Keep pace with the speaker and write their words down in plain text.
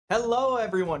Hello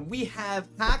everyone, we have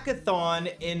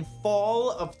Hackathon in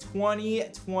fall of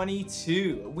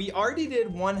 2022. We already did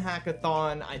one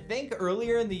hackathon, I think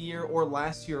earlier in the year or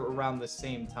last year around the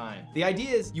same time. The idea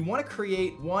is you want to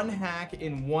create one hack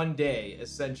in one day,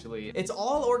 essentially. It's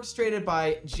all orchestrated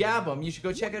by Jabum. You should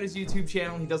go check out his YouTube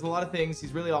channel. He does a lot of things.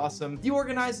 He's really awesome. He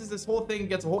organizes this whole thing,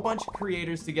 gets a whole bunch of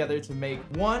creators together to make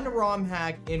one ROM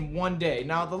hack in one day.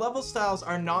 Now, the level styles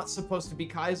are not supposed to be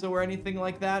Kaizo or anything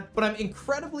like that, but I'm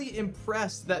incredibly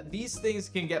impressed that these things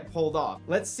can get pulled off.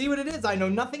 Let's see what it is. I know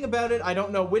nothing about it. I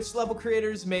don't know which level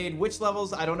creators made which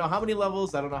levels. I don't know how many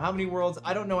levels. I don't know how many worlds.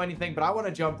 I don't know anything, but I want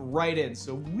to jump right in.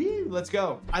 So woo, let's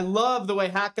go. I love the way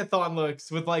Hackathon looks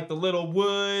with like the little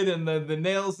wood and the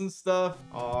nails and stuff.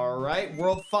 All right,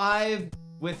 world 5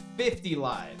 with 50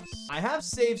 lives. I have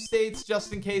save states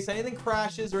just in case anything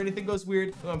crashes or anything goes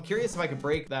weird. Oh, I'm curious if I could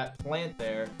break that plant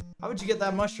there. How would you get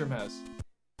that mushroom house?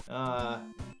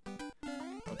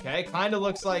 Okay, kind of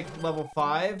looks like level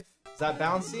 5. Is that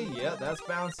bouncy? Yeah, that's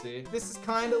bouncy. This is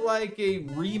kind of like a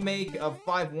remake of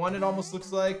 5.1, it almost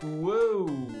looks like.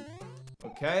 Whoa.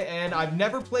 Okay, and I've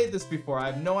never played this before. I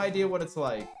have no idea what it's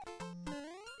like.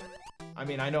 I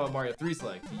mean, I know what Mario 3's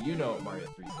like. Do you know what Mario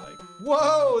 3's like?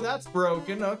 Whoa, that's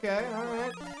broken. Okay, all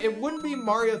right. It wouldn't be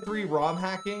Mario 3 ROM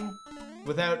hacking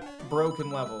without broken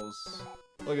levels.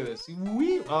 Look at this.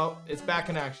 Whee! Oh, it's back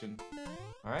in action.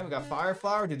 All right, we got Fire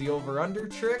Flower, did the over-under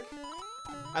trick.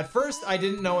 At first, I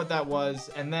didn't know what that was,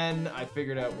 and then I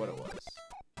figured out what it was.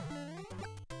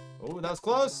 Oh, that was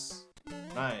close.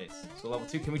 Nice. So level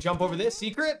 2, can we jump over this?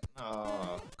 Secret?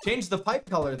 Change the pipe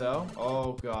color, though.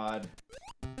 Oh, God.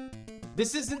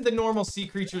 This isn't the normal sea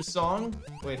creature song.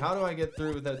 Wait, how do I get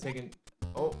through without taking...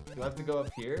 Oh, do I have to go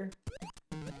up here?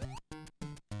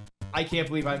 I can't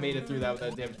believe I made it through that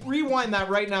without damage. Rewind that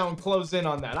right now and close in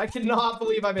on that. I cannot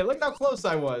believe I made it. Look how close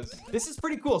I was. This is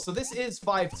pretty cool. So this is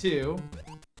 5.2.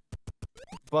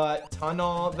 But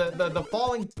tunnel, the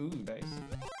falling... Ooh, nice.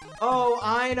 Oh,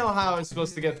 I know how I'm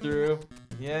supposed to get through.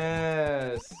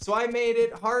 Yes. So I made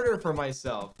it harder for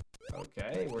myself.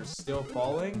 Okay, we're still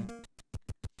falling.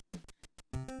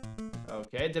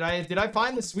 Okay, did I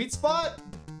find the sweet spot?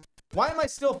 Why am I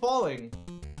still falling?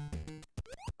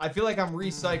 I feel like I'm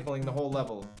recycling the whole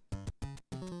level.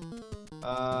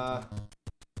 Oh,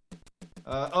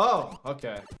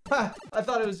 okay. Ha, I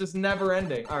thought it was just never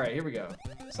ending. All right, here we go.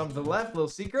 Some to the left, little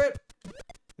secret.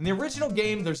 In the original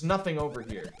game, there's nothing over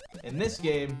here. In this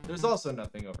game, there's also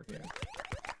nothing over here.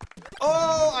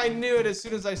 Oh, I knew it as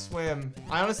soon as I swam.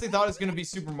 I honestly thought it was gonna be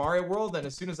Super Mario World, and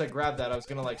as soon as I grabbed that, I was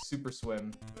gonna like super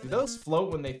swim. Do those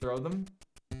float when they throw them?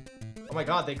 Oh my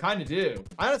God, they kind of do.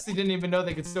 I honestly didn't even know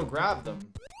they could still grab them.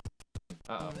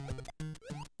 Uh-oh.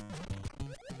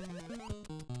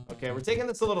 Okay, we're taking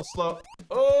this a little slow.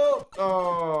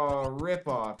 Oh, rip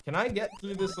off. Can I get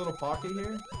through this little pocket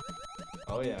here?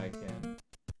 Oh yeah, I can.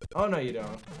 Oh no, you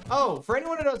don't. Oh, for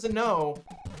anyone who doesn't know,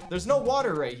 there's no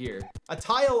water right here. A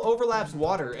tile overlaps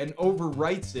water and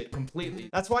overwrites it completely.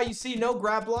 That's why you see no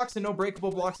grab blocks and no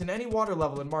breakable blocks in any water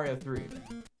level in Mario 3.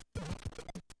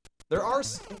 There are...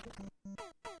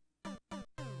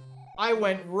 I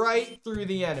went right through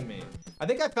the enemy. I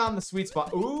think I found the sweet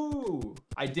spot. Ooh,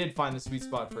 I did find the sweet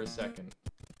spot for a second.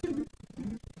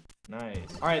 Nice.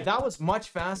 All right, that was much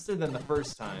faster than the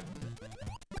first time.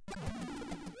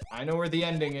 I know where the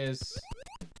ending is.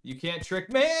 You can't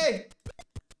trick me.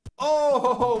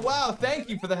 Oh, wow. Thank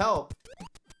you for the help.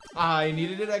 I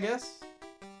needed it, I guess.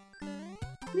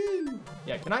 Woo.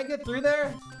 Yeah, can I get through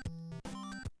there?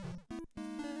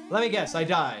 Let me guess, I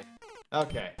died.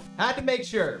 Okay, had to make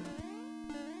sure.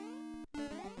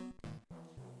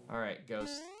 All right,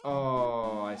 Ghost.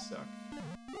 Oh, I suck.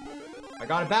 I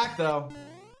got it back, though.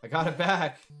 I got it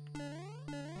back.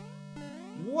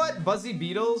 What? Buzzy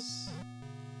Beetles?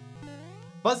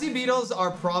 Buzzy Beetles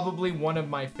are probably one of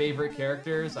my favorite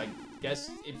characters. I guess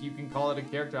if you can call it a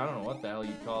character. I don't know what the hell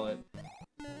you'd call it.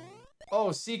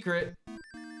 Oh, secret.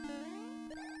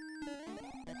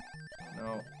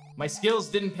 No. My skills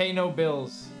didn't pay no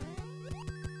bills.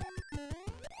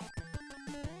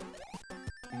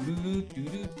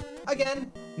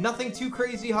 Again, nothing too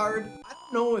crazy hard. I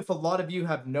don't know if a lot of you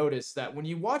have noticed that when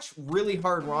you watch really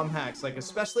hard ROM hacks, like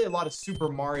especially a lot of Super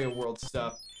Mario World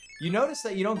stuff, you notice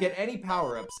that you don't get any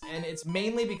power-ups, and it's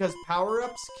mainly because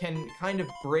power-ups can kind of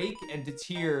break and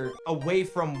deter away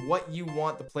from what you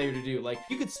want the player to do. Like,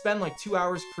 you could spend like 2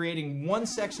 hours creating one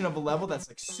section of a level that's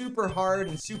like super hard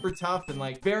and super tough and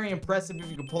like very impressive if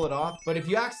you can pull it off, but if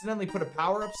you accidentally put a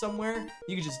power-up somewhere,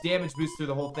 you can just damage boost through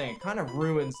the whole thing. It kind of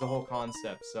ruins the whole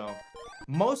concept, so...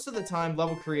 Most of the time,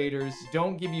 level creators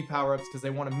don't give you power-ups because they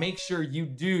want to make sure you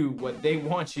do what they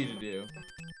want you to do.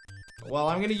 Well,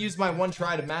 I'm gonna use my one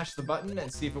try to mash the button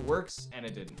and see if it works, and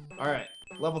it didn't. All right,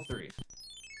 level 3.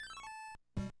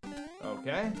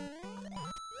 Okay.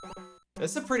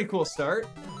 This is a pretty cool start.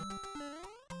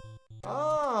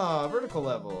 Ah, vertical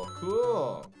level,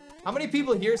 cool. How many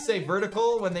people here say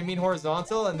vertical when they mean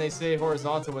horizontal, and they say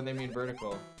horizontal when they mean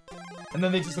vertical? And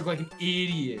then they just look like an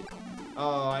idiot.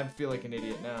 Oh, I feel like an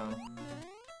idiot now.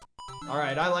 All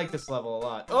right, I like this level a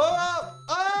lot. Oh,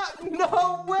 ah,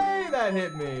 no way that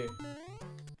hit me.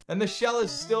 And the shell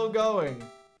is still going.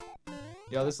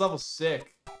 Yo, this level's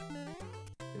sick.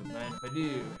 Don't mind if I do.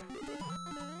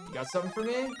 You got something for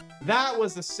me? That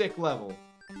was a sick level.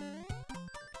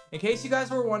 In case you guys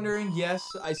were wondering, yes,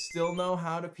 I still know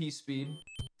how to P-speed.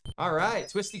 All right,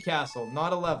 Twisty Castle,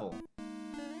 not a level.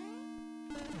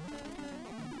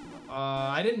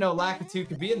 I didn't know Lakitu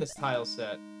could be in this tile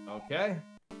set. Okay.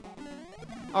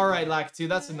 All right, Lakitu,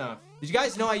 that's enough. Did you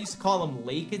guys know I used to call him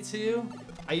Lakitu?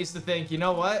 I used to think, you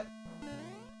know what?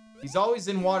 He's always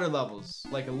in water levels,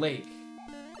 like a lake.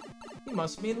 He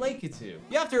must mean Lakitu.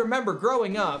 You have to remember,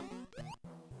 growing up,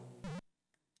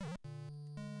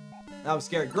 I was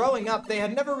scared. Growing up, they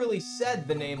had never really said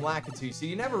the name Lakitu, so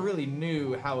you never really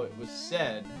knew how it was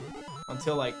said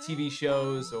until, like, TV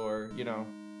shows or, you know,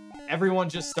 everyone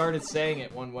just started saying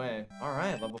it one way. All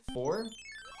right, level 4.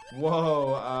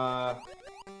 Whoa,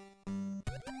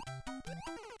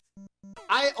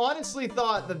 I honestly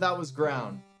thought that that was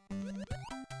ground.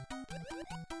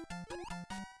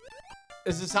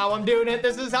 This is how I'm doing it.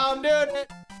 This is how I'm doing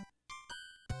it.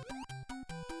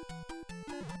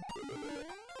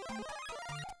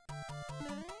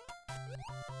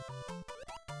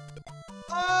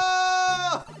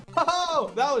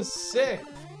 Oh, that was sick.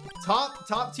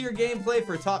 Top tier gameplay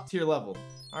for top tier level.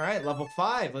 All right, level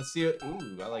 5. Let's see it.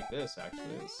 Ooh, I like this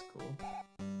actually. This is cool.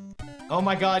 Oh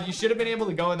my God, you should have been able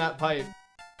to go in that pipe.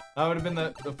 That would have been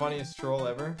the funniest troll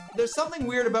ever. There's something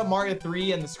weird about Mario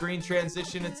 3 and the screen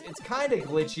transition. It's kind of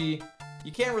glitchy.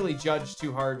 You can't really judge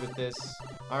too hard with this.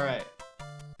 All right.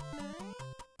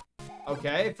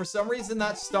 Okay, for some reason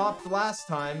that stopped last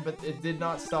time, but it did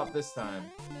not stop this time.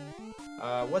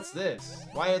 What's this?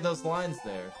 Why are those lines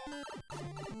there?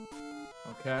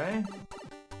 Okay.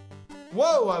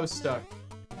 Whoa, I was stuck.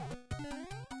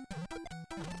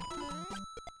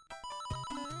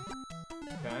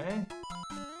 Okay.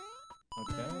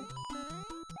 Okay.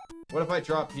 What if I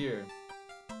drop here?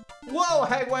 Whoa,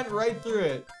 I went right through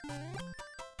it.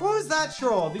 What was that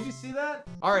troll? Did you see that?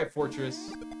 All right,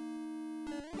 Fortress.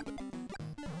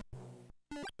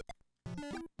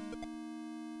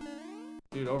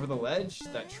 Dude, over the ledge?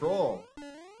 That troll.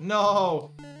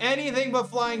 No! Anything but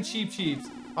flying Cheep Cheeps.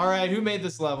 Alright, who made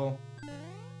this level?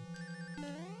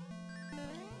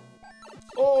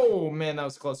 Oh, man, that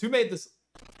was close. Who made this?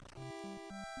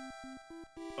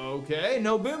 Okay,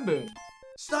 no Boom Boom.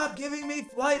 Stop giving me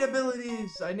flight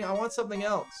abilities! I want something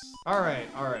else. Alright,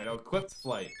 equipped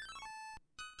flight.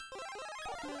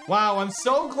 Wow, I'm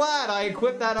so glad I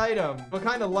equipped that item. What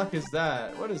kind of luck is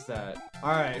that? What is that?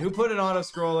 Alright, who put an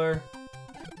auto-scroller?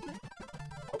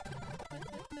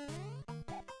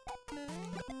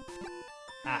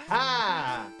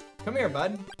 Aha! Come here,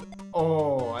 bud.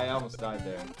 Oh, I almost died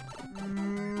there.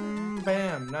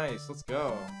 Bam, nice, let's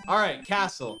go. All right,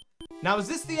 castle. Now, is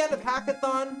this the end of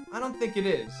Hackathon? I don't think it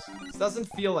is. This doesn't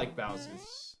feel like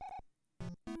Bowser's.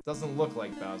 Doesn't look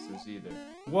like Bowser's either.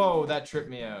 Whoa, that tripped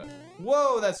me out.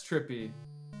 Whoa, that's trippy.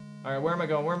 All right, where am I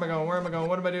going? Where am I going? Where am I going?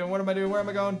 What am I doing? What am I doing? Where am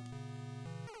I going?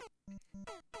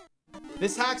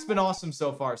 This hack's been awesome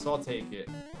so far, so I'll take it.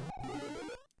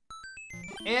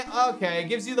 And, okay, it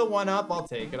gives you the 1-up. I'll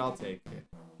take it. I'll take it.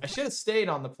 I should have stayed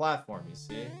on the platform, you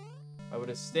see? I would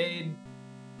have stayed.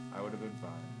 I would have been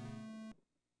fine.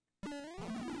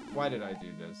 Why did I do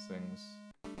those things?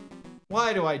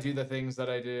 Why do I do the things that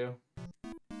I do?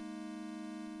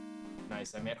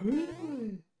 Nice, I made...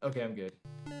 Okay, I'm good.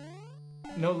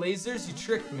 No lasers? You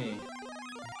tricked me.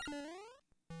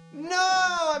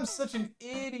 No! I'm such an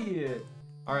idiot.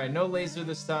 Alright, no laser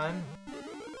this time.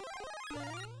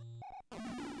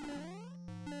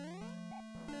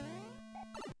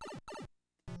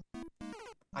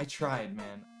 I tried,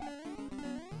 man.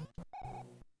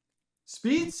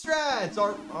 Speed strats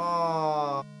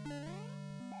are...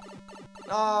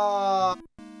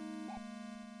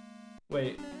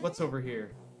 Wait, what's over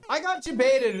here? I got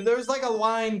debated. There was like a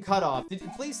line cut off.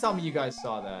 Please tell me you guys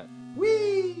saw that.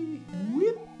 Whee!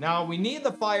 Whip. Now, we need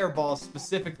the fireball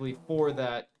specifically for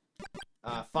that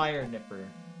fire nipper.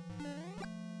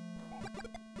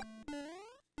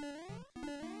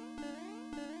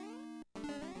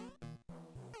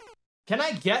 Can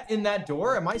I get in that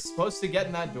door? Am I supposed to get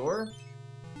in that door?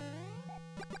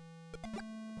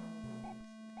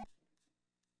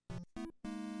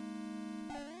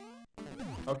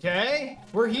 Okay,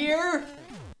 we're here.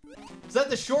 Is that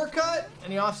the shortcut?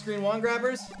 Any off-screen wand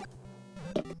grabbers?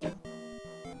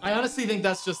 I honestly think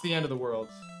that's just the end of the world.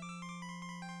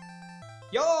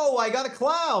 Yo, I got a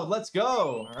cloud. Let's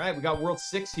go. All right, we got World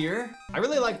 6 here. I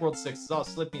really like World 6. It's all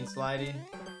slippy and slidey.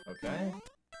 Okay.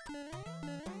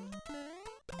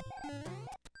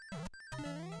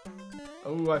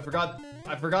 Oh, I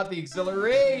forgot the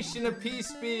exhilaration of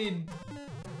P-Speed.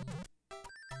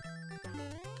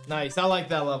 Nice, I like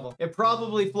that level. It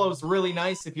probably flows really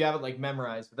nice if you have it like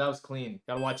memorized, but that was clean.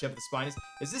 Gotta watch out for the spinies.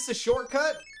 Is this a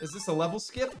shortcut? Is this a level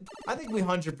skip? I think we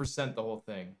 100% the whole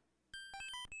thing.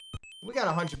 We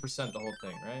got 100% the whole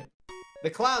thing, right? The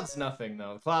cloud's nothing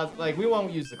though. The cloud, like, we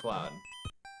won't use the cloud.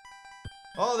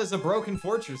 Oh, there's a broken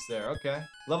fortress there. Okay.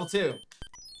 Level 2.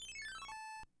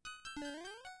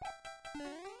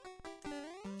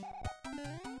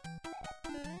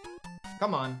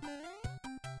 Come on.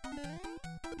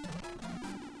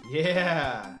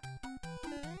 Yeah.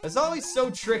 It's always so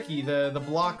tricky, the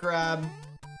block grab.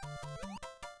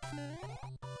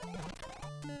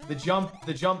 The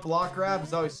jump block grab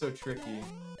is always so tricky.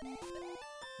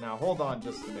 Now hold on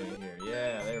just a minute here.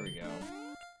 Yeah, there we go.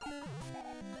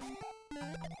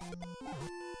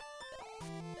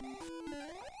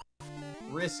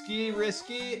 Risky,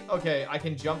 risky. Okay, I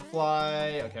can jump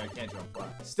fly. Okay, I can't jump fly.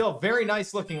 Still very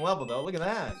nice looking level though. Look at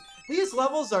that. These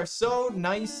levels are so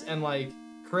nice and like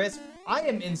crisp. I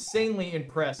am insanely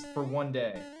impressed for one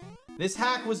day. This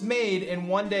hack was made in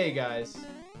one day, guys.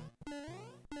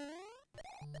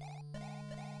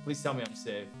 Please tell me I'm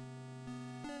safe.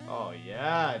 Oh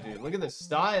yeah, dude. Look at this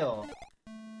style.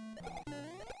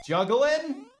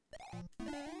 Juggling?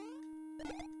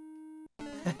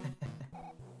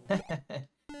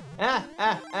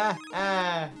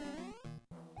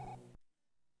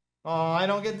 Oh, I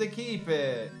don't get to keep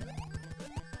it.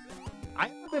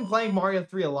 I've been playing Mario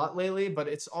 3 a lot lately, but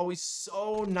it's always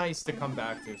so nice to come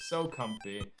back to. So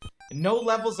comfy. And no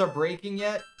levels are breaking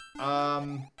yet.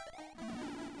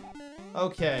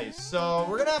 Okay, so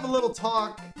we're gonna have a little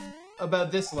talk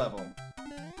about this level.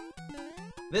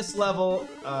 This level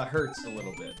hurts a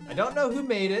little bit. I don't know who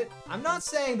made it. I'm not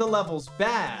saying the level's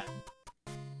bad.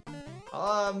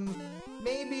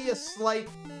 Maybe a slight...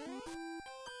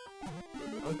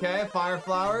 Okay, fire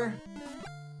flower.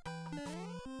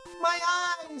 My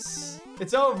eyes!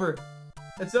 It's over.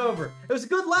 It's over. It was a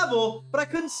good level, but I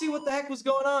couldn't see what the heck was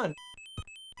going on.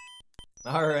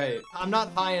 Alright, I'm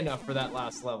not high enough for that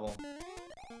last level.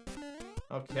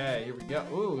 Okay, here we go.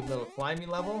 Ooh, little climbing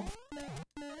level.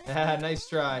 Nice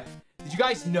try. Did you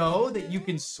guys know that you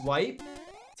can swipe,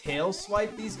 tail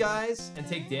swipe these guys, and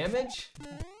take damage?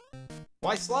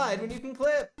 Why slide when you can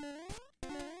clip?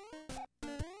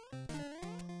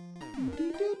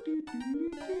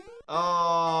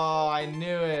 Oh, I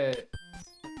knew it.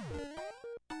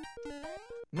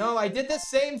 No, I did the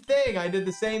same thing. I did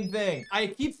the same thing. I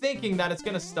keep thinking that it's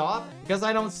gonna stop because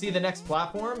I don't see the next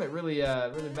platform. It really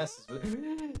messes with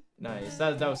it. Nice.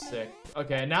 That was sick.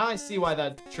 Okay, now I see why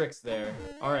that trick's there.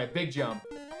 All right, big jump.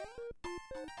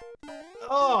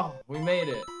 Oh, we made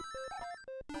it.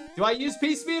 Do I use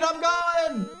P-Speed? I'm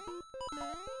going!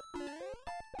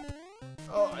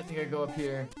 Oh, I think I go up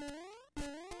here.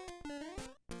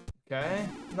 Okay.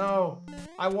 No.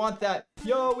 I want that.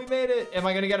 Yo, we made it. Am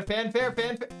I gonna get a fanfare?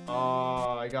 Fanfare.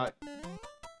 Oh, I got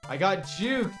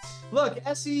juked. Look,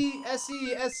 SE,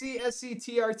 SE, SE, SE,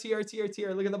 TR, TR, TR,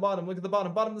 TR. Look at the bottom. Look at the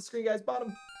bottom. Bottom of the screen, guys. Bottom.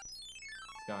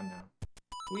 It's gone now.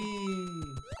 Whee.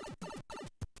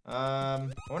 I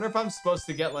wonder if I'm supposed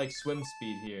to get like swim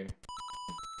speed here.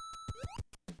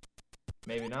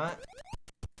 Maybe not.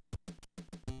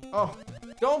 Oh,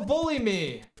 don't bully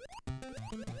me.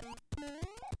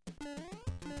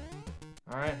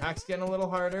 All right, hack's getting a little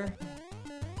harder.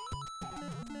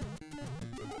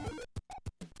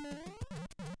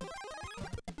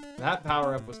 That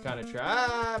power-up was kind of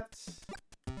trapped.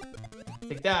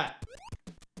 Take that.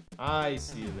 I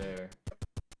see you there.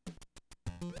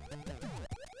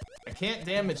 I can't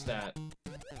damage that.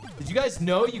 Did you guys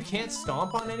know you can't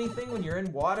stomp on anything when you're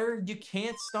in water? You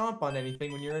can't stomp on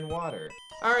anything when you're in water.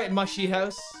 All right, mushy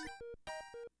house.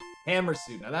 Hammer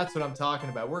suit. Now that's what I'm talking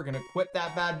about. We're gonna equip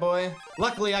that bad boy.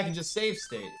 Luckily, I can just save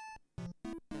state.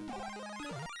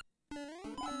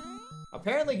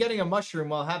 Apparently, getting a mushroom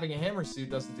while having a hammer suit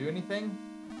doesn't do anything.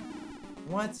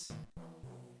 What?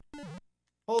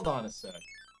 Hold on a sec.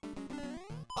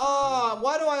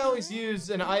 Why do I always use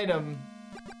an item?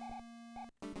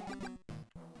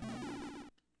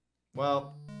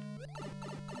 Well,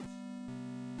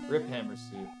 rip hammer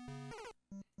suit.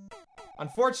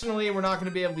 Unfortunately, we're not going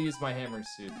to be able to use my hammer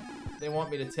suit. They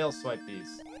want me to tail swipe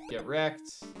these. Get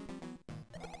wrecked.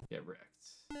 get wrecked.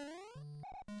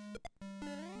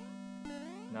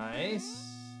 Nice.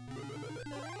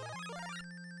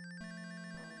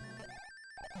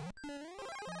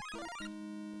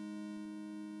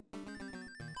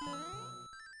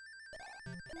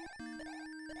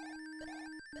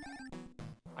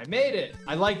 I made it.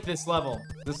 I like this level.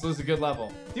 This was a good level.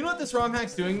 Do you know what this ROM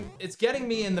hack's doing? It's getting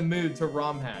me in the mood to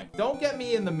ROM hack. Don't get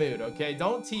me in the mood, okay?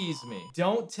 Don't tease me.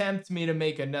 Don't tempt me to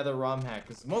make another ROM hack,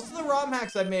 because most of the ROM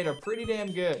hacks I've made are pretty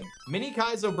damn good. Mini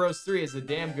Kaizo Bros 3 is a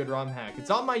damn good ROM hack. It's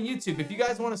on my YouTube. If you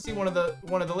guys want to see one of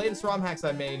the latest ROM hacks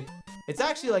I made, it's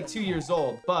actually like 2 years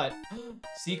old, but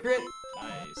secret?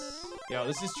 Nice. Yo,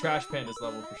 this is Trash Panda's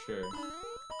level for sure.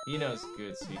 He knows a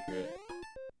good secret.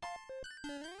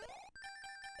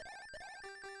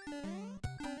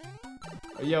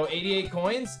 Yo, 88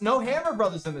 coins? No Hammer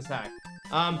Brothers in this hack.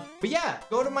 But yeah,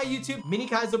 go to my YouTube, Mini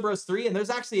Kaizo Bros 3, and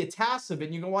there's actually a task of it,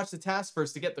 and you can watch the task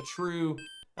first to get the true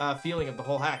feeling of the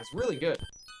whole hack. It's really good.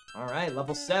 All right,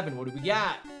 level 7, what do we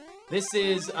got? This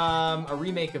is a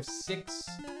remake of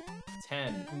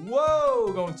 610.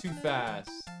 Whoa, going too fast.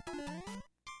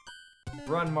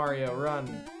 Run, Mario,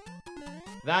 run.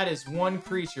 That is one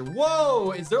creature.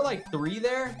 Whoa, is there like 3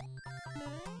 there?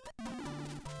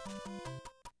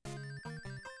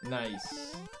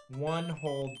 Nice. 1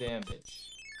 whole damage.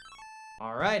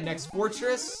 All right, next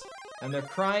fortress. And they're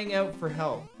crying out for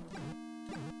help.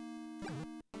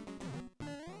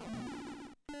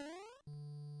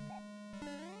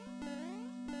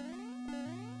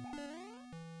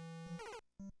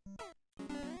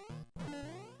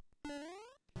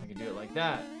 I can do it like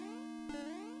that.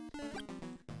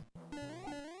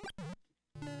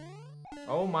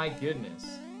 Oh my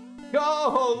goodness.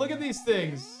 Oh, look at these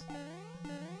things.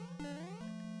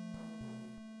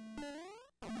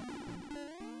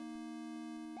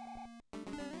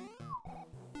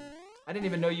 I didn't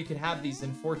even know you could have these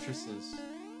in fortresses.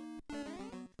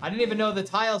 I didn't even know the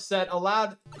tile set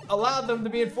allowed them to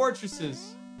be in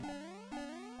fortresses.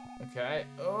 Okay.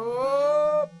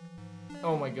 Oh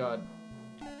my god.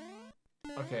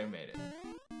 Okay, I made it.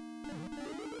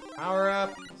 Power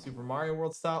up. Super Mario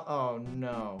World style. Oh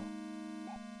no.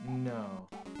 No.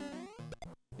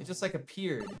 It just like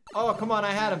appeared. Oh, come on,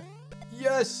 I had him.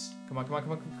 Yes! Come on, come on,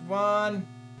 come on, come on.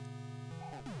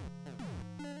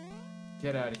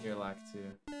 Get out of here,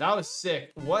 Lakitu. That was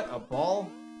sick. What, a ball?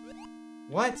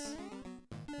 What?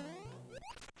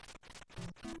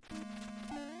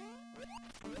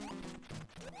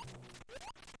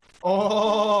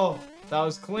 Oh, that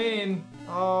was clean.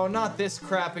 Oh, not this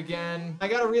crap again. I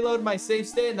gotta reload my save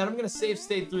state, and then I'm gonna save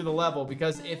state through the level,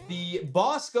 because if the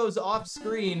boss goes off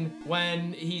screen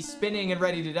when he's spinning and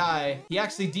ready to die, he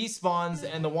actually despawns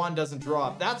and the wand doesn't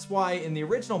drop. That's why in the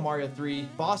original Mario 3,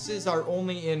 bosses are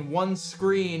only in one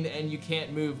screen and you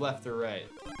can't move left or right.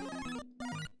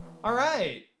 All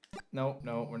right. No,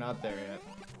 we're not there yet.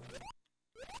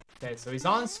 Okay, so he's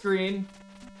on screen.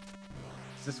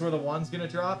 Is this where the wand's gonna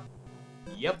drop?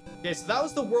 Yep. Okay, so that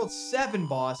was the World 7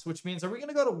 boss, which means, are we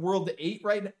gonna go to World 8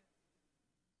 right now?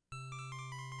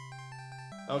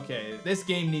 Okay, this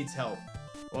game needs help.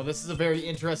 Well, this is a very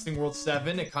interesting World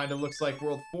 7. It kind of looks like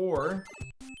World 4.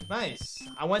 Nice.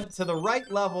 I went to the right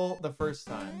level the first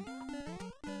time.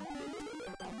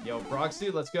 Yo, Frog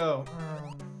Suit, let's go.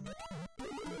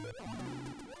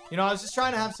 You know, I was just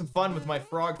trying to have some fun with my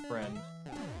frog friend.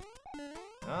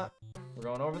 We're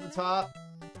going over the top.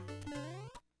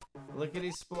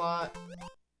 Lickety splot.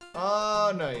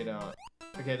 Oh, no, you don't.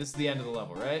 Okay, this is the end of the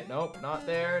level, right? Nope, not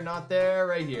there, not there,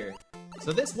 right here.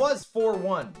 So this was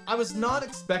 4-1. I was not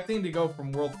expecting to go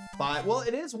from World 5. Well,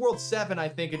 it is World 7, I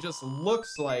think. It just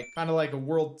looks like kind of like a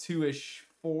World 2-ish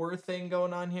 4 thing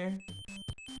going on here.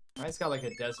 Right, it's got like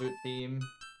a desert theme.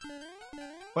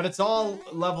 But it's all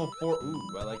level 4.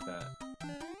 Ooh, I like that.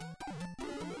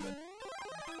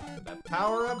 Get that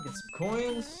power up, get some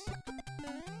coins.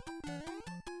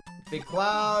 Big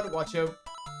cloud, watch out.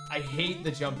 I hate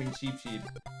the jumping Cheep Cheep.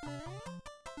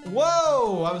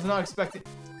 Whoa, I was not expecting.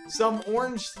 Some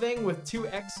orange thing with 2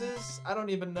 X's? I don't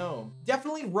even know.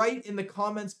 Definitely write in the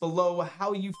comments below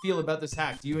how you feel about this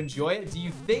hack. Do you enjoy it? Do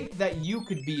you think that you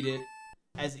could beat it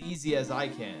as easy as I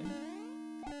can?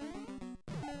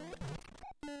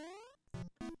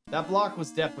 That block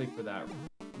was definitely for that.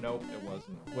 Nope, it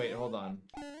wasn't. Wait, hold on.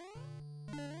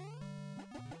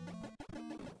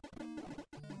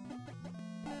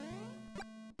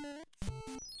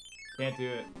 Can't do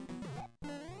it.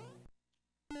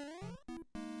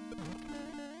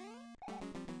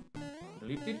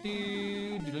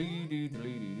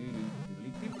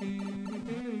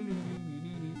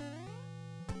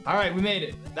 All right, we made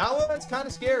it. That one's kind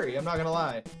of scary, I'm not gonna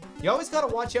lie. You always gotta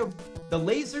watch out. The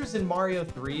lasers in Mario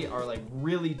 3 are like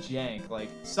really jank. Like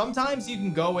sometimes you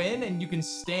can go in and you can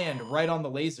stand right on the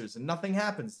lasers and nothing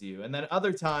happens to you. And then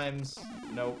other times,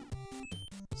 nope.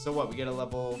 So what, we get a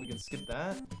level, we can skip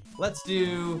that. Let's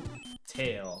do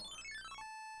tail.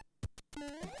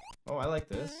 Oh, I like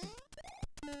this.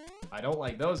 I don't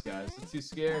like those guys, it's too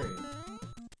scary.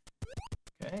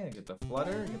 Okay, get the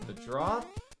flutter, get the drop.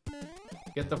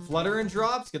 Get the flutter and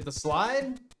drops, get the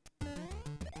slide.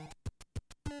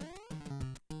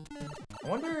 I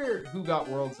wonder who got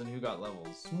worlds and who got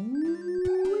levels.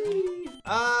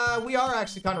 We are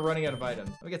actually kind of running out of items.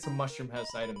 Let me get some mushroom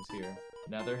house items here.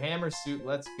 Another hammer suit,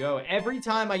 let's go. Every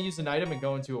time I use an item and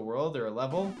go into a world or a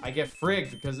level, I get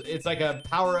frigged because it's like a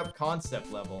power-up concept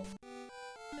level.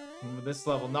 This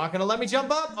level not gonna let me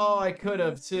jump up? Oh, I could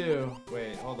have too.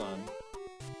 Wait, hold on.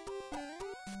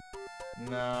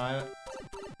 No, I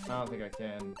don't think I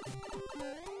can.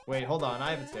 Wait, hold on,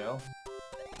 I have a tail.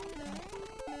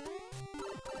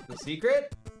 The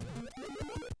secret?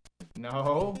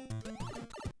 No.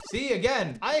 See,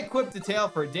 again, I equipped the tail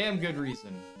for a damn good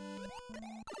reason.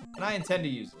 And I intend to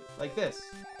use it. Like this.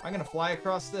 I'm gonna fly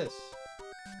across this.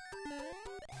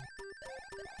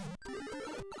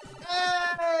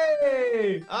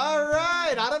 Hey!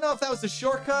 Alright! I don't know if that was a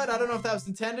shortcut, I don't know if that was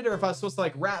intended, or if I was supposed to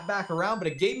like wrap back around, but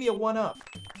it gave me a 1-up.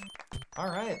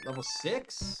 Alright, level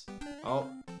 6. Oh.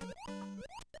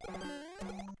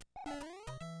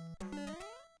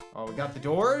 Oh, we got the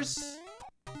doors?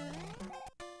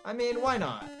 I mean, why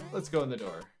not? Let's go in the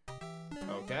door.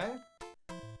 Okay.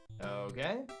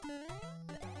 Okay.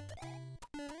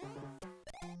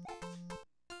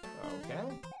 Okay.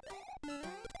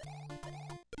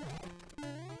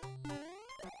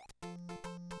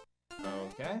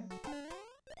 Okay.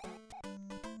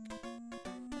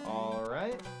 All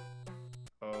right.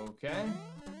 Okay.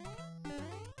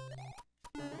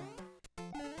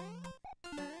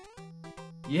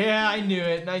 Yeah, I knew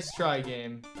it. Nice try,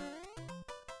 game.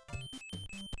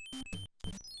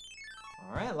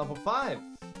 All right, level 5.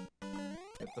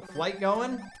 Get the flight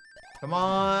going. Come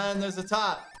on, there's a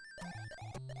top.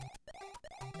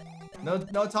 No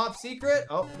top secret.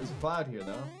 Oh, there's a cloud here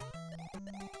though.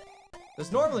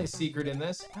 There's normally a secret in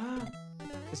this.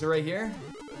 Is it right here?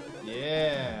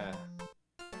 Yeah.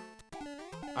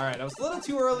 All right, I was a little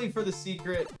too early for the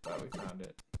secret, but we found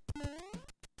it.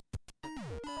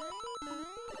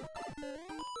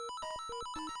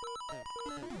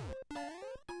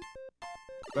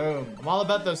 Boom. I'm all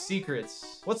about those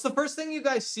secrets. What's the first thing you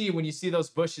guys see when you see those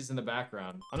bushes in the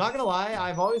background? I'm not gonna lie,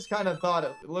 I've always kind of thought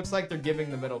it looks like they're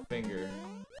giving the middle finger.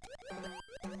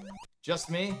 Just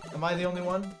me? Am I the only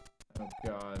one? Oh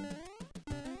god.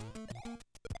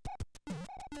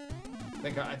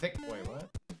 I think, wait, what?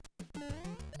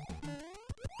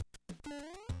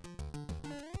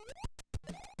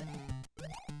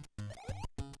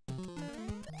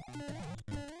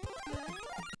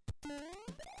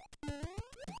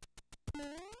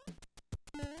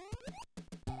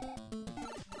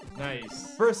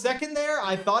 Nice. For a second there,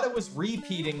 I thought it was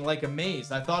repeating like a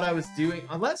maze. I thought I was doing,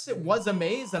 unless it was a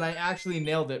maze, and I actually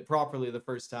nailed it properly the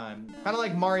first time. Kind of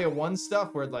like Mario 1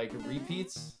 stuff where it like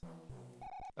repeats.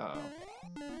 Uh-oh.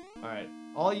 All right,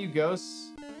 all you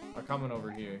ghosts are coming over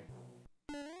here.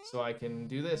 So I can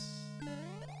do this.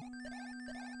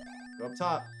 Go up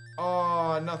top.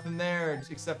 Oh, nothing there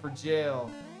except for jail.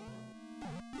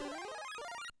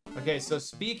 Okay, so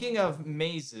speaking of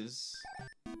mazes.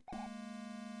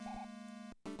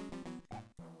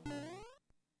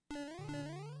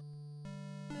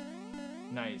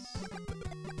 Nice.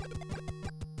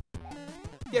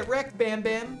 Get wrecked, Bam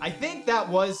Bam. I think that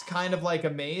was kind of like a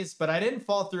maze, but I didn't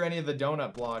fall through any of the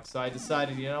donut blocks, so I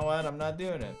decided, you know what? I'm not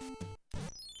doing it.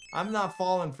 I'm not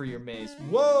falling for your maze.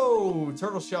 Whoa!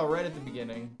 Turtle shell right at the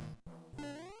beginning.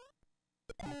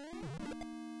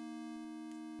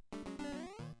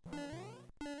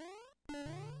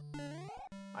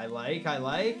 I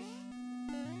like.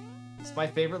 It's my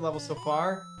favorite level so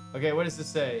far. Okay, what does this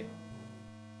say?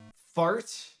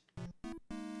 Fart?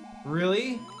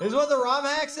 Really? This is what the ROM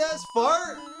hack says?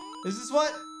 Fart? Is this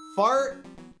what? Fart?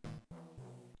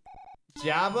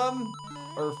 Jab 'em?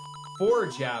 Or for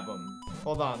jab 'em?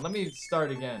 Hold on, let me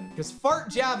start again. Because fart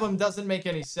jab 'em doesn't make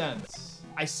any sense.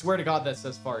 I swear to God that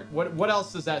says fart. What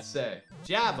else does that say?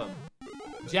 Jab 'em.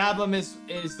 Jab 'em is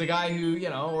the guy who, you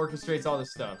know, orchestrates all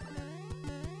this stuff.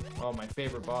 Oh, my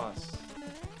favorite boss.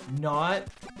 Not.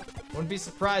 Wouldn't be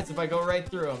surprised if I go right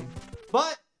through him.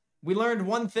 But we learned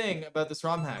one thing about this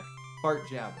ROM hack. Fart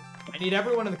jab. I need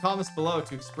everyone in the comments below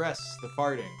to express the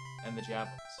farting and the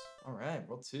jabbings. All right,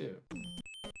 world 2.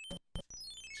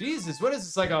 Jesus, what is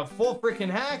this? Like a full freaking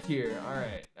hack here. All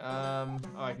right. Oh,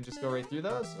 I can just go right through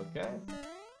those. Okay.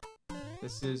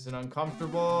 This is an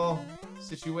uncomfortable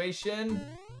situation.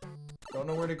 Don't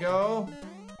know where to go.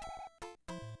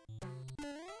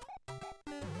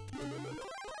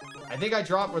 I think I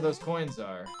dropped where those coins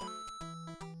are.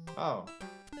 Oh.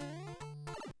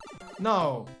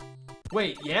 No.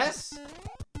 Wait, yes?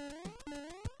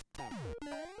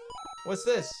 What's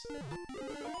this?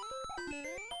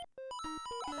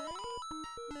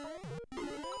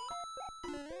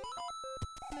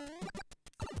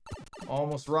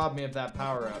 Almost robbed me of that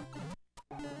power-up.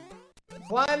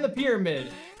 Climb the pyramid.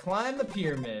 Climb the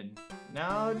pyramid.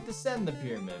 Now descend the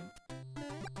pyramid.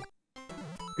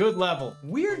 Good level.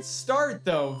 Weird start,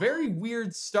 though. Very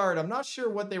weird start. I'm not sure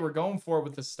what they were going for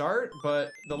with the start,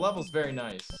 but the level's very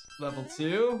nice. Level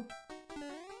 2.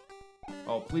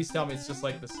 Oh, please tell me it's just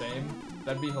like the same.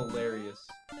 That'd be hilarious.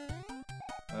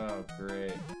 Oh,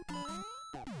 great.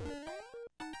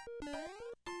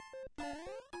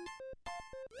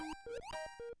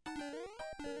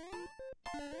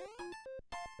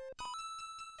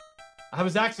 I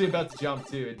was actually about to jump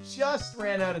too. It just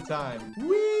ran out of time.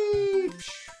 Whee!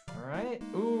 All right.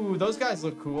 Ooh, those guys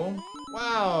look cool.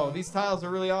 Wow, these tiles are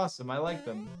really awesome. I like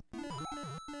them.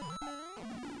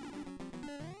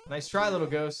 Nice try, little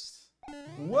ghost.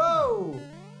 Whoa!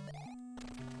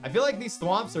 I feel like these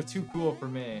thwomps are too cool for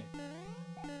me.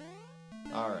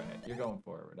 All right, you're going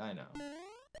forward. I know.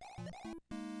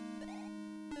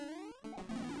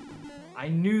 I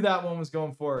knew that one was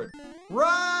going forward.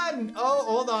 Run! Oh,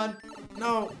 hold on.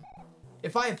 No.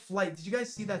 If I had flight, did you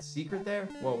guys see that secret there?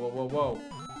 Whoa, whoa, whoa, whoa.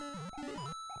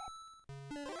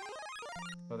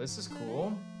 Oh, this is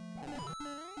cool.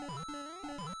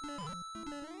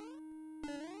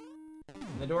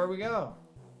 In the door we go.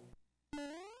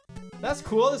 That's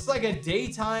cool. This is like a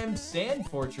daytime sand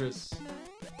fortress.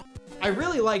 I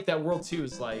really like that World 2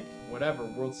 is like, whatever,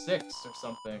 World 6 or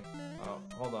something. Oh,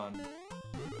 hold on.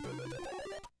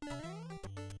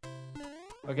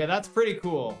 Okay, that's pretty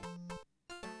cool.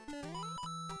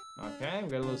 Okay, we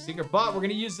got a little secret, but we're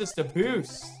gonna use this to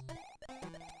boost.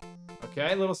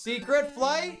 Okay, little secret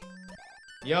flight.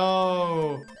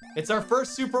 Yo, it's our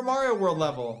first Super Mario World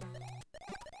level.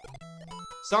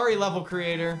 Sorry, level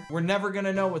creator. We're never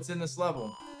gonna know what's in this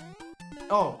level.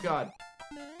 Oh, God.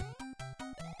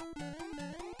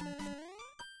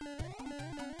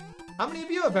 How many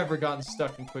of you have ever gotten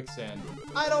stuck in quicksand?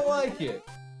 I don't like it.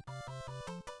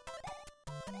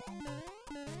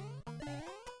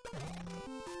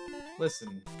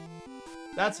 Listen,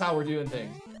 that's how we're doing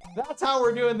things. That's how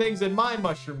we're doing things in my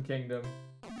Mushroom Kingdom.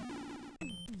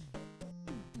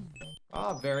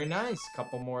 Oh, very nice.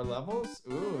 Couple more levels.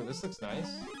 Ooh, this looks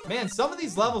nice. Man, some of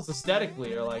these levels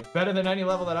aesthetically are like better than any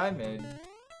level that I made.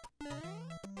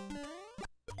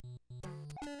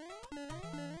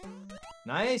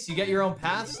 Nice, you get your own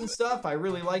paths and stuff. I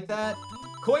really like that.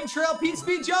 Coin trail, Pete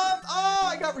speed jump. Oh,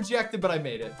 I got rejected, but I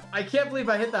made it. I can't believe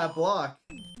I hit that block.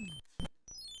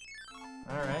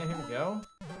 All right, here we go.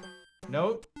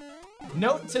 Note.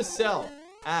 Note to self.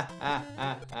 Dad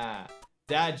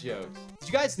jokes. Did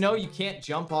you guys know you can't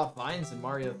jump off vines in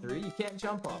Mario 3? You can't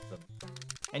jump off them.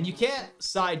 And you can't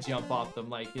side jump off them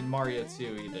like in Mario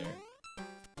 2 either.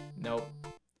 Nope.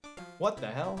 What the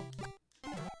hell?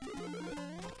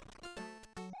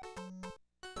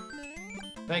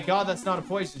 Thank God that's not a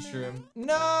poison shroom.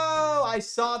 No! I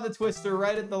saw the twister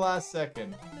right at the last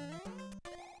second.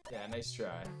 Yeah, nice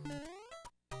try.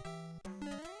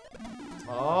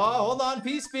 Oh, hold on,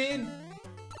 P-speed.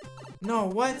 No,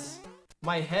 what?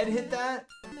 My head hit that?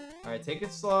 All right, take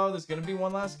it slow. There's gonna be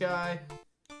one last guy.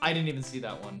 I didn't even see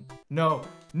that one. No,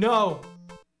 no.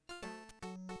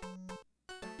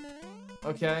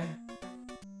 Okay.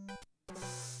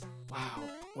 Wow,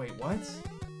 wait, what?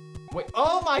 Wait,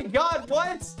 oh my God,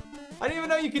 what? I didn't even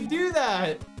know you could do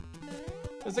that.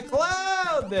 There's a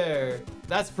cloud there.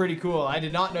 That's pretty cool. I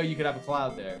did not know you could have a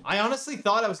cloud there. I honestly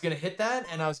thought I was gonna hit that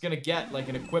and I was gonna get like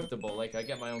an equipable, like I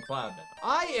get my own cloud now.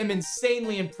 I am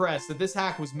insanely impressed that this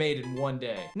hack was made in one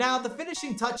day. Now, the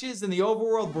finishing touches in the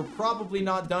overworld were probably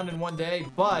not done in one day,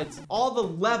 but all the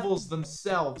levels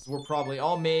themselves were probably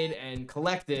all made and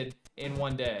collected in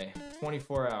one day.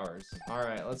 24 hours. All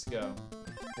right, let's go.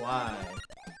 Fly.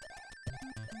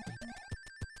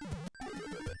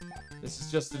 This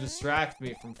is just to distract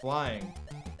me from flying.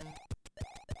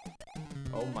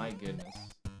 Oh my goodness.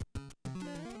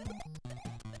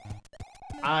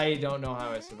 I don't know how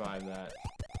I survived that.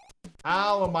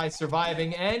 How am I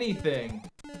surviving anything?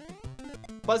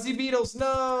 Fuzzy beetles,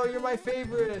 no, you're my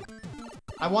favorite.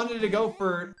 I wanted to go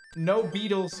for no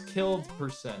beetles killed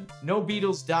 %. No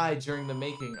beetles died during the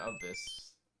making of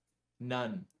this.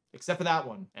 None. Except for that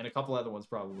one, and a couple other ones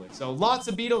probably. So lots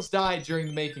of beetles died during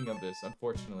the making of this,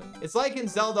 unfortunately. It's like in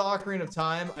Zelda Ocarina of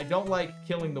Time, I don't like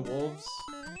killing the wolves.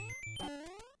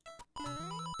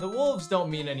 The wolves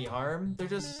don't mean any harm. They're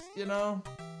just, you know...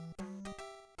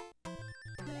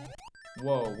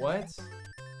 Whoa, what?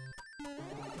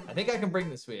 I think I can bring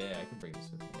this with me. Yeah, I can bring this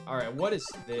with me. Alright, what is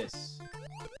this?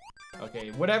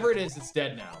 Okay, whatever it is, it's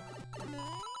dead now.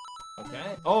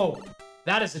 Okay. Oh!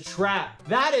 That is a trap.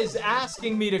 That is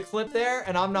asking me to clip there,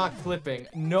 and I'm not clipping.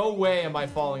 No way am I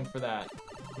falling for that.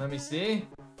 Let me see.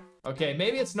 Okay,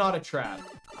 maybe it's not a trap.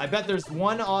 I bet there's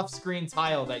one off-screen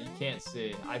tile that you can't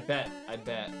see. I bet.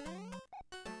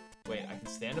 Wait, I can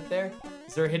stand up there?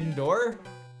 Is there a hidden door?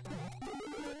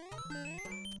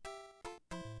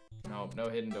 No, no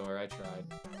hidden door. I tried.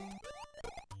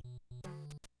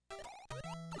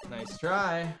 Nice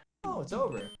try. Oh, it's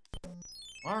over.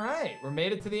 All right, we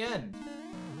made it to the end.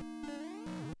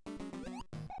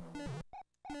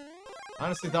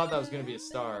 Honestly thought that was gonna be a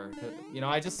star. You know,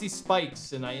 I just see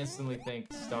spikes and I instantly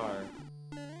think star.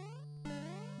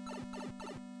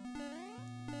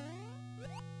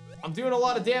 I'm doing a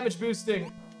lot of damage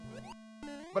boosting,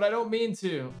 but I don't mean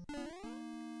to.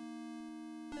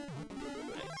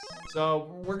 Nice.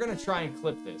 So we're gonna try and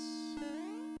clip this.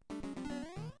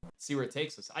 See where it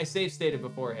takes us. I save stated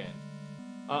beforehand.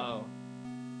 Uh-oh.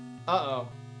 Uh-oh.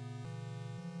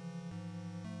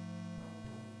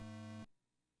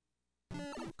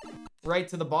 Right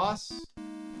to the boss.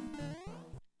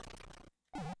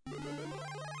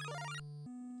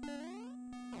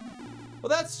 Well,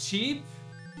 that's cheap.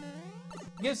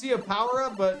 Gives you a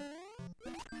power-up, but...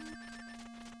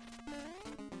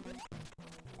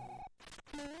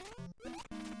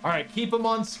 Alright, keep him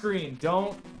on screen.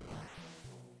 Don't...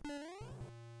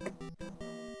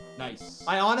 Nice.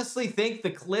 I honestly think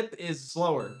the clip is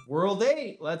slower. World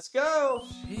 8, let's go.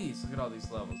 Jeez, look at all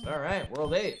these levels. All right,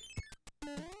 World 8.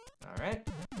 All right.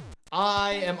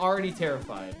 I am already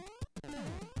terrified.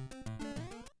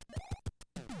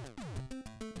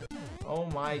 Oh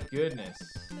my goodness.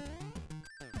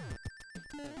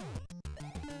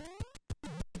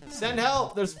 Send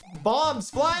help. There's bombs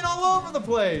flying all over the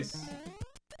place.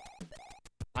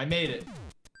 I made it.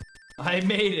 I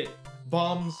made it.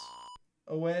 Bombs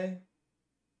away.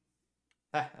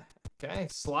 Okay,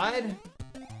 slide.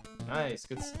 Nice.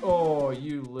 Good. Oh,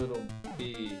 you little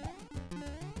bee.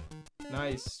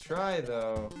 Nice try,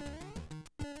 though.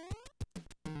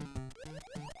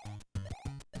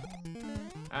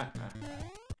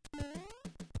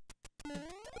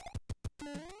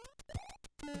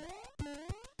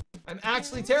 I'm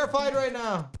actually terrified right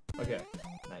now. Okay,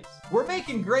 nice. We're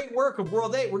making great work of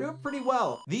World 8. We're doing pretty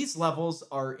well. These levels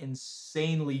are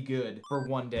insanely good for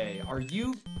one day. Are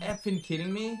you effing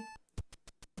kidding me?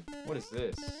 What is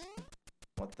this?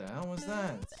 What the hell was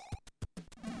that?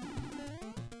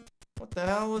 What the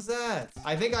hell was that?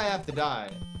 I think I have to die.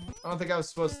 I don't think I was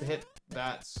supposed to hit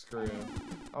that screw.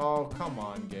 Oh, come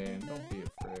on, game. Don't be a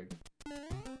frig.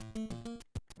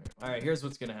 Alright, here's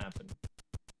what's gonna happen.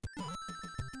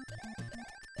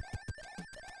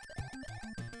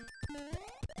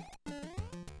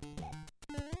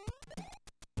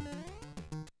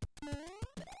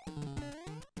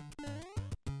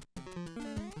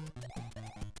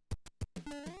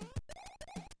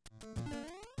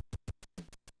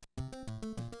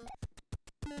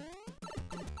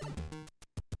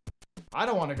 I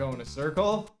don't want to go in a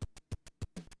circle.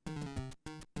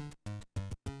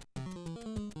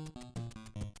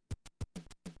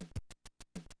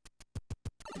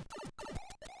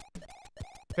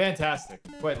 Fantastic.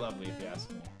 Quite lovely, if you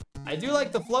ask me. I do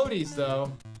like the floaties,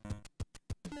 though.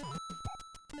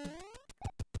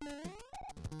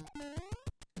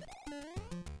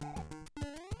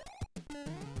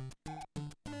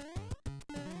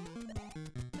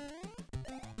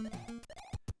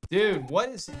 Dude, what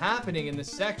is happening in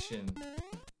this section?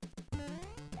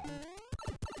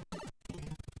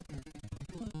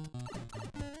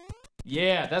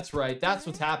 Yeah, that's right. That's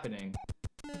what's happening.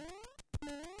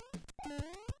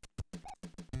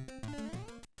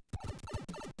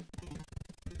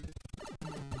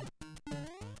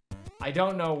 I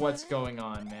don't know what's going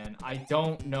on, man. I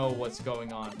don't know what's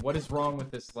going on. What is wrong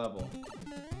with this level?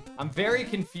 I'm very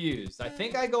confused. I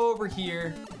think I go over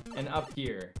here and up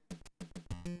here.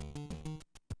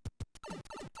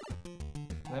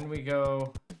 Then we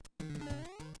go,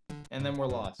 and then we're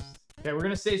lost. Okay, we're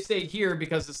gonna save state here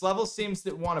because this level seems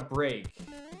to want to break.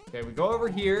 Okay, we go over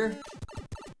here.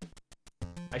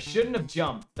 I shouldn't have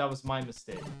jumped. That was my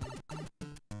mistake.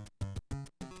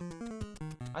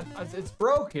 It's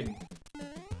broken.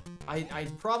 I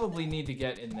probably need to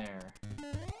get in there.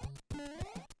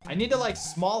 I need to like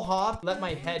small hop, let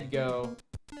my head go.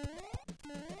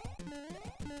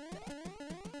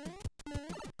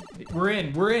 We're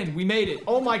in, we made it.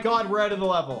 Oh my God, we're out of the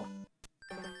level.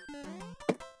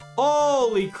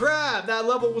 Holy crap, that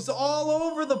level was all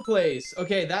over the place.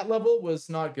 Okay, that level was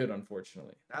not good,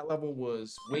 unfortunately. That level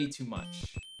was way too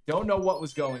much. Don't know what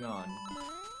was going on.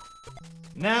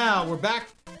 Now, we're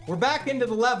back into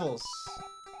the levels.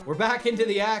 We're back into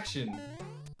the action.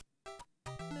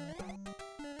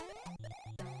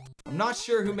 I'm not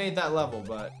sure who made that level,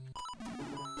 but...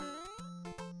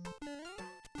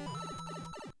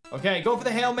 Okay, go for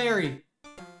the Hail Mary.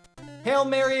 Hail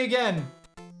Mary again.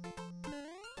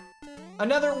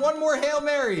 One more Hail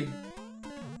Mary.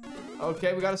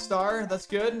 Okay, we got a star. That's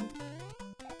good.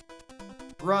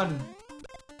 Run.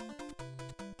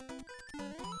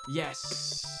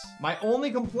 Yes. My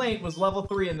only complaint was level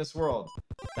 3 in this world.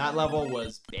 That level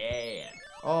was bad.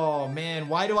 Oh, man.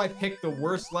 Why do I pick the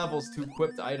worst levels to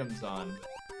equip the items on?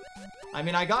 I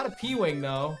mean, I got a P-Wing,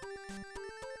 though.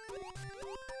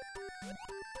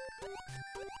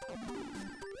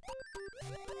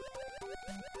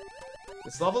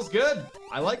 This level's good.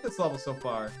 I like this level so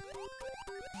far.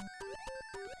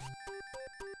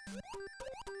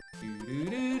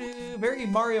 Very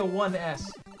Mario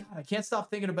 1-esque. I can't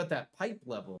stop thinking about that pipe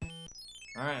level.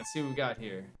 All right, let's see what we got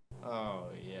here. Oh,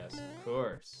 yes, of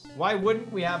course. Why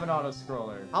wouldn't we have an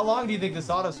auto-scroller? How long do you think this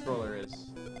auto-scroller is?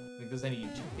 Think there's any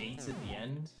baits at the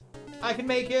end? I can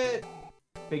make it.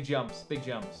 Big jumps, big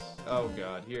jumps. Oh,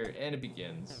 God, here, and it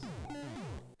begins.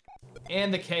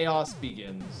 And the chaos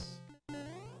begins.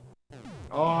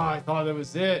 Oh, I thought that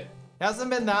was it. Hasn't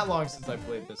been that long since I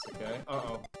played this, okay?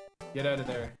 Uh-oh. Get out of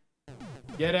there.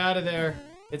 Get out of there.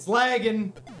 It's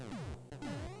lagging.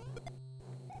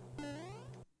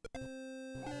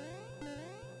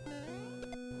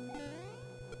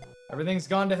 Everything's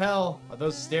gone to hell. Are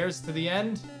those stairs to the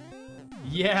end?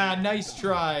 Yeah, nice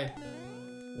try.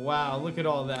 Wow, look at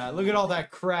all that. Look at all that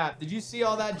crap. Did you see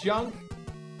all that junk?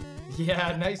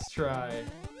 Yeah, nice try.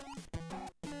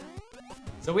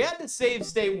 So we had to save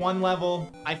state 1 level.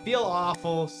 I feel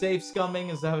awful. Save scumming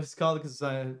is that what it's called? Because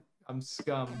I'm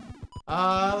scum.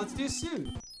 Let's do suit.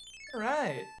 All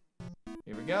right.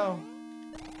 Here we go.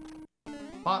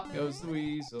 Pop goes the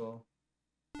weasel.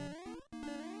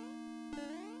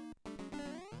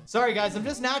 Sorry guys, I'm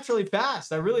just naturally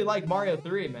fast. I really like Mario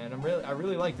 3, man. I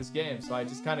really like this game. So I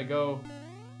just kind of go.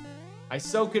 I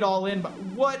soak it all in. But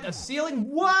what? A ceiling?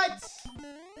 What?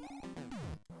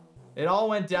 It all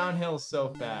went downhill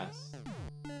so fast.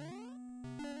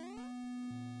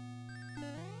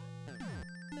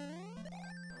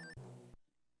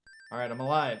 Alright, I'm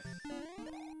alive.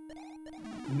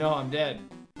 No, I'm dead.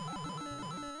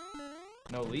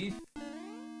 No leaf?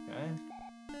 Okay.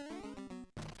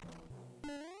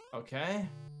 Okay.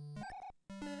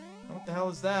 What the hell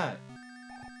is that?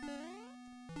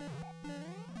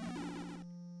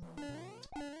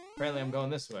 Apparently I'm going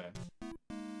this way.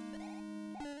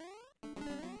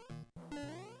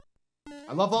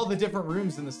 I love all the different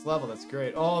rooms in this level. That's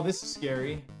great. Oh, this is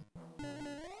scary.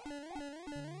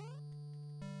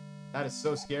 That is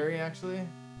so scary, actually.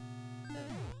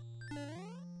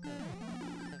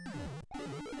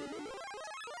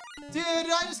 Dude,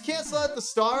 did I just cancel out the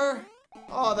star?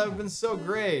 Oh, that would have been so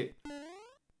great.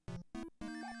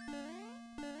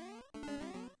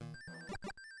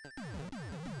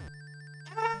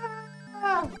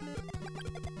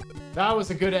 That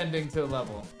was a good ending to the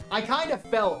level. I kind of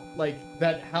felt like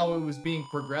that how it was being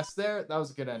progressed there. That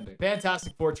was a good ending.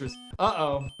 Fantastic Fortress.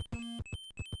 Uh-oh.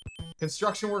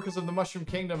 Construction workers of the Mushroom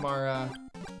Kingdom are,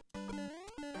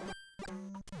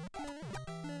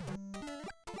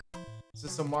 Is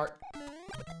this a mark?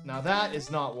 Now that is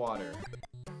not water.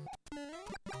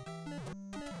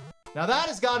 Now that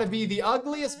has got to be the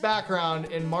ugliest background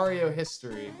in Mario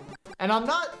history. And I'm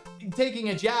not taking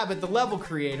a jab at the level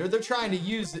creator. They're trying to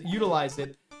utilize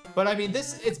it. But I mean,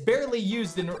 it's barely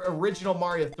used in original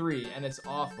Mario 3, and it's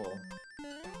awful.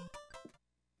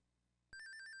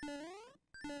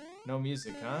 No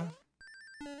music, huh?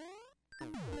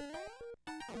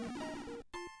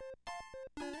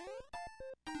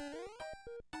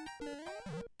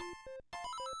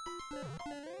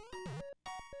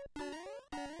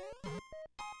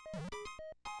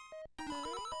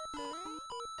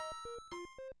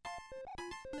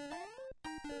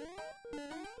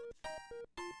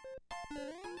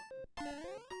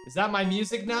 Is that my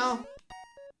music now?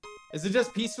 Is it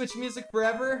just P-Switch music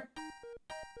forever?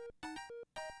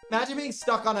 Imagine being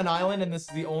stuck on an island and this is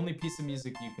the only piece of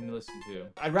music you can listen to.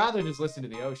 I'd rather just listen to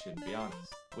the ocean, to be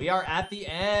honest. We are at the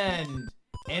end.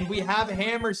 And we have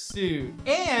Hammer Suit.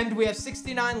 And we have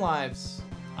 69 lives.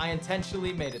 I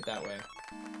intentionally made it that way.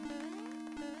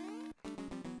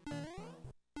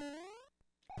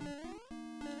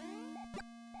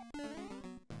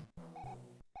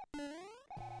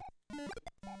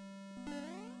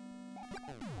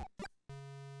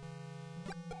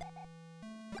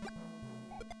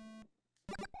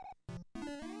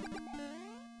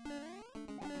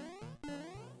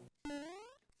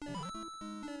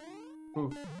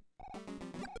 Oof.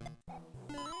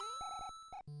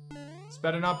 This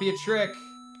better not be a trick.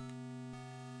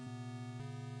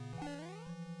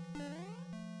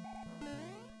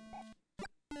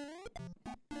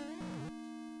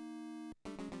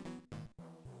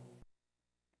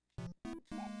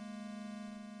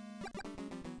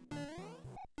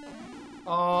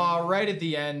 Oh, right at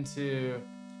the end too.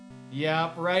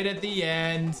 Yep, right at the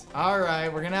end. All right,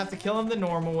 we're gonna have to kill him the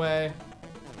normal way.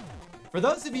 For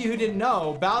those of you who didn't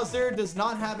know, Bowser does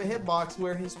not have a hitbox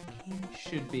where his pain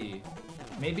should be.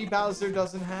 Maybe Bowser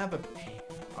doesn't have a pain.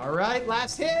 All right,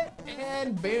 last hit,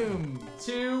 and boom.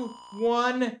 2,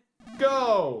 1,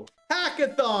 go.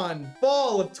 Hackathon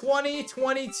Fall of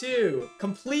 2022.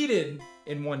 Completed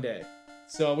in one day.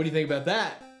 So what do you think about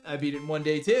that? I beat it in one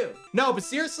day too. No, but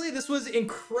seriously, this was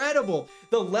incredible.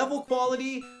 The level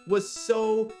quality was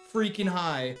so freaking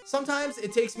high. Sometimes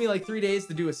it takes me like 3 days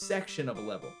to do a section of a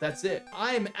level. That's it.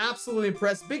 I am absolutely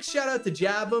impressed. Big shout out to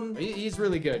Jabham. He's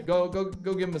really good. Go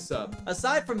give him a sub.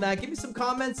 Aside from that, give me some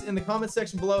comments in the comment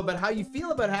section below about how you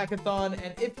feel about Hackathon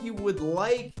and if you would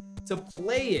like to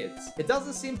play it. It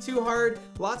doesn't seem too hard.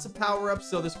 Lots of power-ups,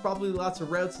 so there's probably lots of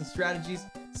routes and strategies.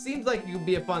 Seems like it could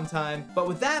be a fun time. But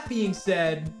with that being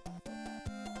said,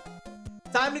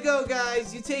 time to go,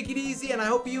 guys. You take it easy, and I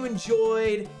hope you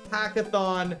enjoyed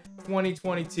Hackathon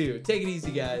 2022. Take it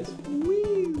easy, guys. Whee!